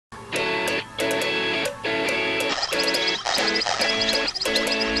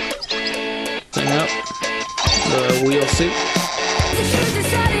We'll see.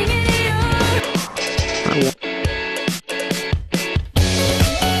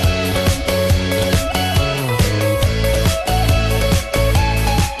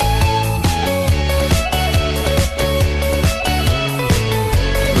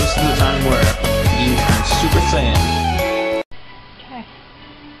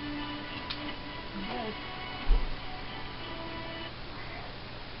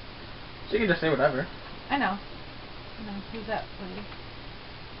 So you can just say whatever. I know. Who's that lady?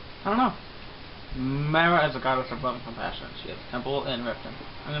 I don't know. Mara is a goddess of love and compassion. She has a temple in Riften.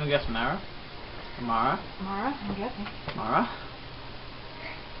 I'm gonna guess Mara. Mara. Mara, I'm guessing. Mara.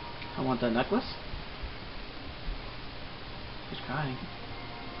 I want that necklace. She's crying.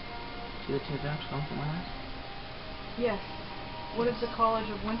 See the teardrops going from my eyes? Yes. What does the College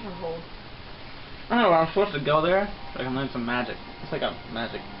of Winter hold? I don't know, I'm supposed to go there, so I can learn some magic. It's like a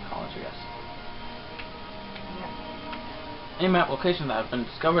magic college, I guess. Yeah. Any map locations that have been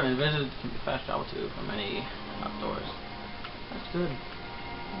discovered and visited can be fast traveled to from any outdoors. That's good.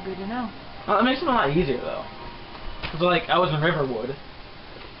 Good to know. Well, it makes it a lot easier, though. Because, like, I was in Riverwood,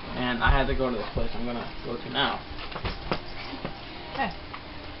 and I had to go to this place I'm going to go to now. Hey.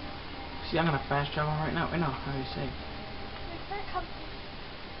 See, I'm going to fast travel right now. How do you say? Where's that compass?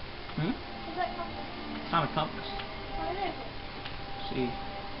 Hmm? Where's that compass? It's not a compass. What is it? See,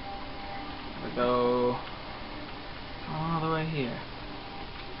 we go all the way here.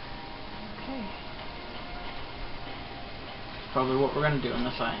 Okay. That's probably what we're gonna do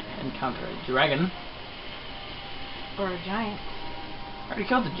unless I encounter a dragon. Or a giant. I already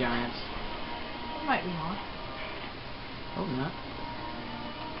killed the giants. There might be more. Hope not.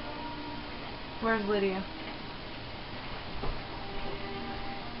 Where's Lydia?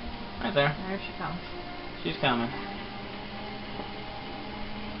 Right there. There she comes. She's coming.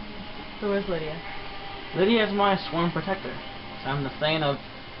 Who is Lydia? Lydia is my sworn protector. So I'm the Thane of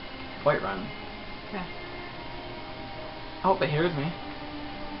Whiterun. Okay. I hope it hears me.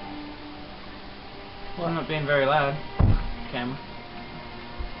 Well, I'm not being very loud. Camera.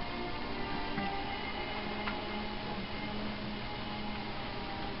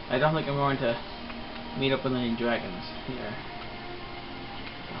 I don't think I'm going to meet up with any dragons here.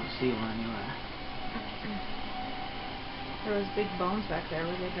 I don't see one anywhere. There was big bones back there.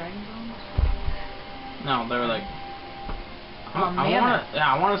 Were they dragon bones? No, they were like. Mammoth.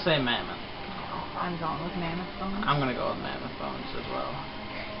 I want to say mammoth. I'm going with mammoth bones. I'm gonna go with mammoth bones as well.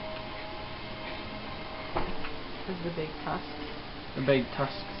 Because the big tusks. The big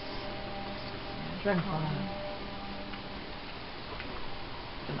tusks. Dragon Oh.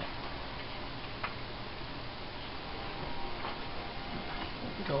 Good night.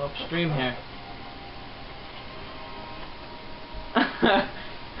 Go upstream here.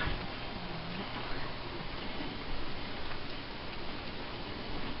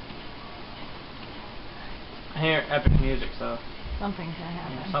 I hear epic music, so Something's gonna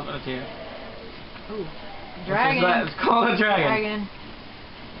happen. yeah, something is here. Ooh. Dragon. What is that? It's called a dragon. Dragon.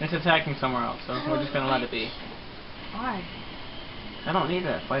 It's attacking somewhere else, so we're just gonna let it be. Why? I don't need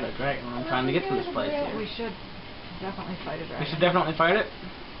to fight a dragon when I'm trying to get to this place here. We should definitely fight a dragon. We should definitely fight it?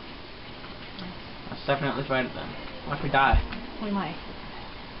 Let's definitely fight it then. What if we die? We might.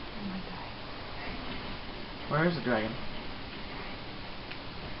 We might die. Where is the dragon?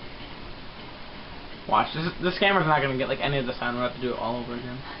 Watch, this camera's not gonna get like any of the sound. We'll have to do it all over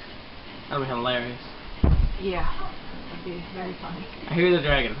again. That'll be hilarious. Yeah. That'd be very funny. I hear the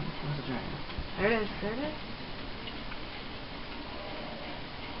dragon. Where's the dragon? There it is. There it is.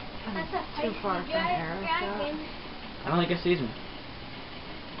 That's a Too far for an arrow shot. dragon. I don't think it sees me.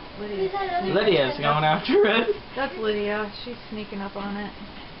 Lydia's sneaking. Lydia's going after it. That's Lydia. She's sneaking up on it.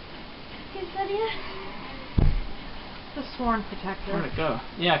 Is Lydia? The sworn protector. Where'd it go?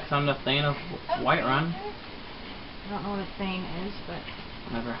 Yeah, because I'm the Thane of Whiterun. I don't know what a thane is, but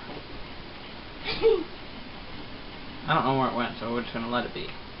Whatever. I don't know where it went, so we're just gonna let it be.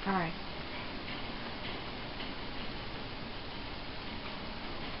 alright.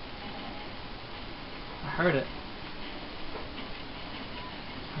 I heard it.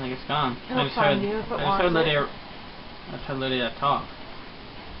 I think it's gone. It'll find you if it wants it. Lydia. I just heard Lydia talk.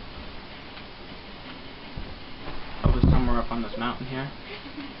 Probably somewhere up on this mountain here.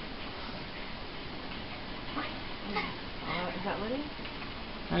 Is that Lydia?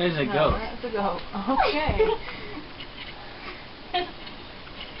 That is a No, goat. that's a goat. Okay.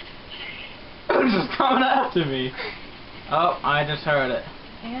 It's just coming after me. Oh, I just heard it.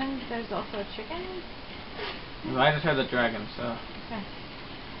 And there's also a chicken. I just heard the dragon, so Okay.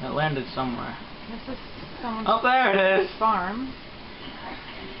 it landed somewhere. This is someone's Oh, there it is. farm.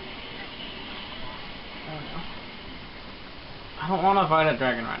 Oh no. I don't want to fight a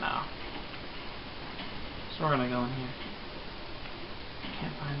dragon right now. So we're gonna go in here.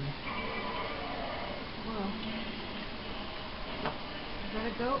 Can't find me. Whoa. Is that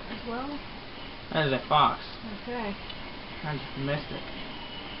a goat as well? That is a fox. Okay. I just missed it.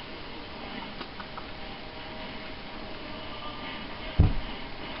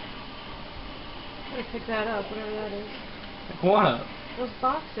 Gotta pick that up, whatever that is. Like what? Those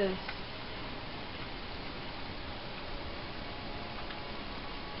boxes.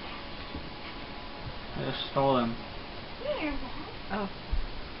 I just stole them. Oh.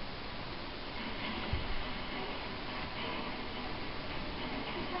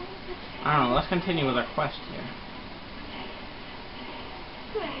 I don't know, let's continue with our quest here.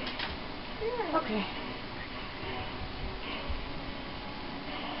 Okay.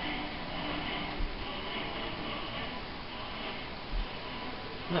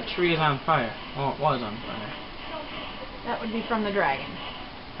 That tree is on fire. Well, it was on fire. That would be from the dragon.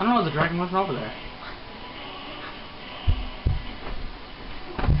 I don't know, the dragon wasn't over there.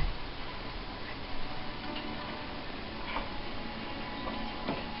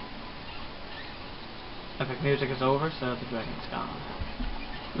 Epic music is over, so the dragon's gone.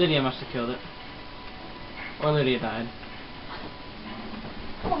 Lydia must have killed it. Or Lydia died.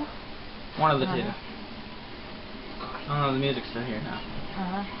 One of the two. Oh, the music's still here now.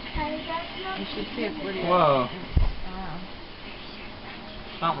 You should see if Lydia Whoa. is around.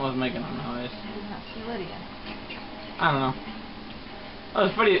 Something was making a noise. I did not see Lydia. I don't know.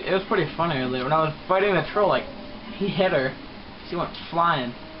 It was pretty funny earlier. When I was fighting the troll, like, he hit her. She went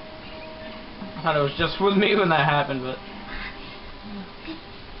flying. I thought it was just with me when that happened, but...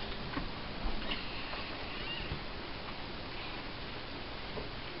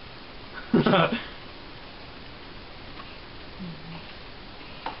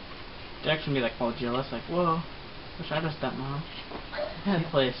 Jack's gonna be like all jealous, like, whoa, wish I'd have stepmom. He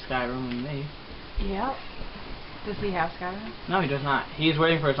plays Skyrim with me. Yep. Does he have Skyrim? No, he does not. He's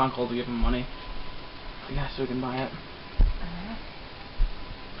waiting for his uncle to give him money. Yeah, so he can buy it.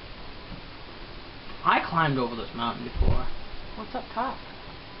 I climbed over this mountain before. What's up top?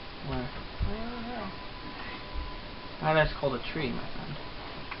 Where? Way over there. That's called a tree, my friend.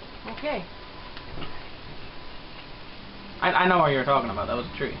 Okay. I know what you're talking about. That was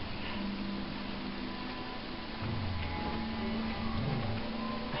a tree.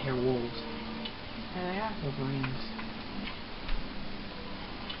 I hear wolves. There they are. Wolverines.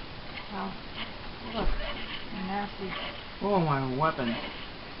 Wow. Look. They're nasty. Oh, my weapon.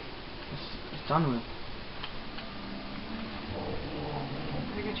 It's done with.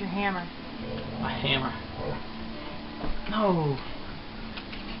 Better get your hammer. A hammer. No.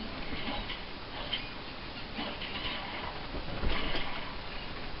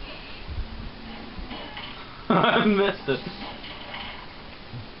 I missed it.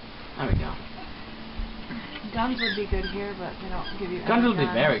 There we go. Guns would be good here, but they don't give you Guns any would be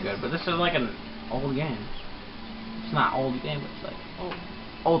guns. very good, but this is like an old game. It's not old game, but it's like Old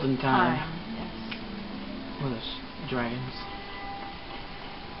olden time. Yes. With us dragons.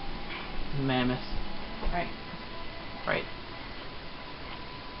 Mammoths. Right. Right.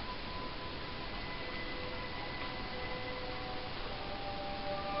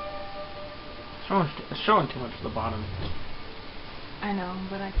 It's showing too much at the bottom. I know,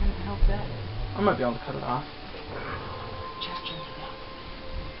 but I couldn't help that. I might be able to cut it off.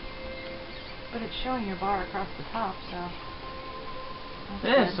 But it's showing your bar across the top, so...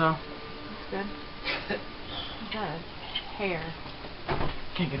 It is, good. so... That's good. Is that a hair?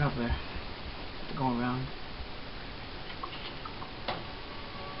 Can't get up there. Have to go around.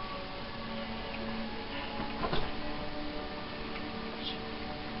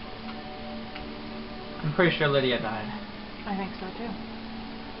 I'm pretty sure Lydia died. I think so, too.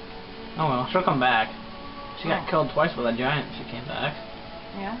 Oh well, she'll come back. She got Oh. killed twice with a giant. She came back.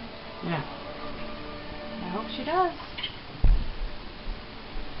 Yeah? Yeah. I hope she does.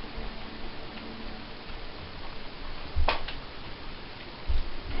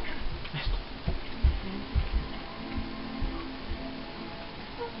 Missed.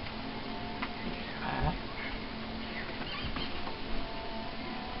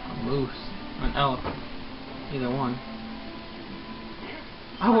 A moose. Or an elephant. Either one.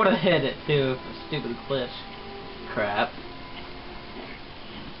 I would have hit it too. A stupid glitch. Crap.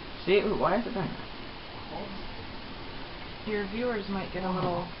 See, ooh, why is it doing that? Your viewers might get a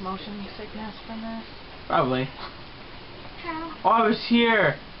little motion sickness from this. Probably. Oh, I was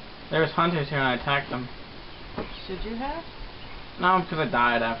here! There was hunters here and I attacked them. Should you have? No, because I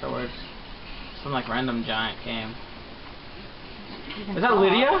died afterwards. Some like random giant came. You can Is that talk.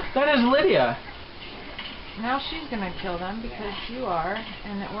 Lydia? That is Lydia! Now she's gonna kill them because you are,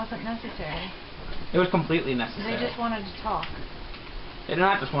 and it wasn't necessary. It was completely necessary. They just wanted to talk. They did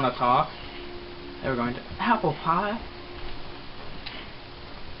not just want to talk. They were going to apple pie.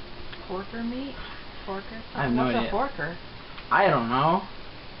 Porker meat? Porker? I have no What's idea. a porker? I don't know.